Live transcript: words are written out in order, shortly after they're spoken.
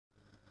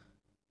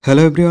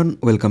Hello everyone,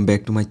 welcome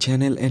back to my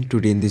channel, and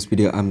today in this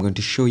video I'm going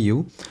to show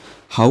you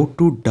how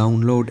to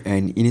download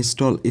and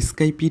install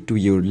Skype to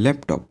your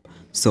laptop.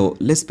 So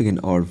let's begin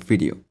our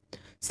video.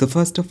 So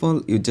first of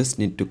all, you just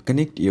need to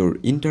connect your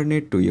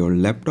internet to your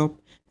laptop,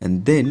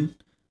 and then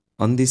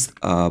on this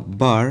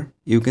bar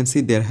you can see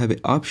there have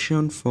an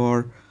option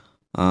for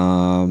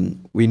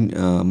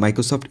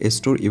Microsoft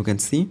Store. You can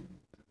see,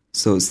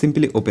 so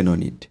simply open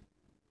on it.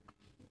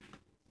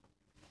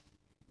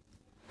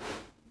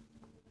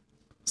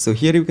 So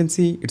here you can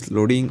see it's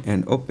loading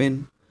and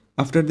open.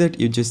 After that,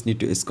 you just need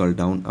to scroll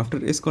down.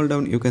 After scroll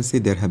down, you can see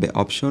there have an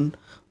option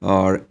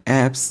or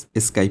apps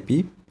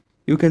Skype.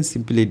 You can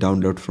simply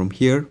download from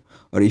here,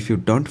 or if you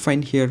don't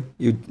find here,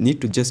 you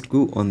need to just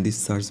go on this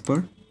search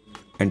bar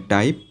and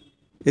type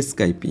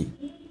Skype,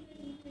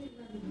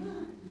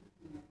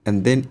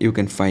 and then you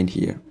can find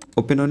here.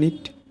 Open on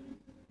it,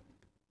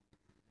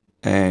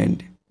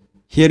 and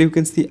here you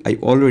can see I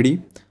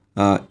already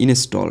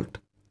installed,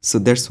 so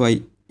that's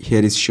why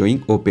here is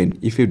showing open.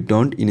 If you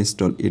don't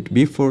install it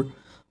before,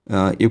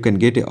 you can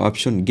get a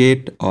option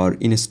get or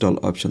install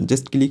option.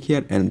 Just click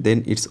here and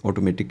then it's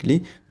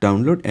automatically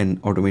download and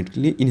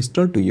automatically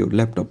install to your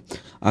laptop.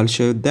 I'll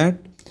show you that.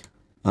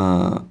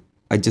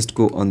 I just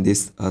go on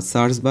this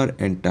search bar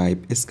and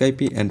type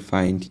Skype and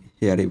find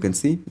here. You can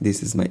see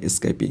this is my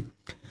Skype.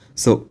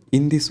 So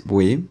in this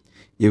way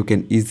you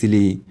can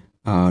easily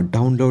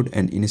download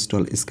and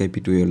install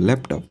Skype to your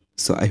laptop.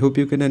 So I hope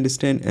you can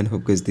understand, and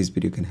hope guys this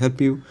video can help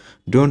you.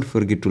 Don't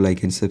forget to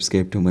like and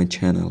subscribe to my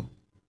channel.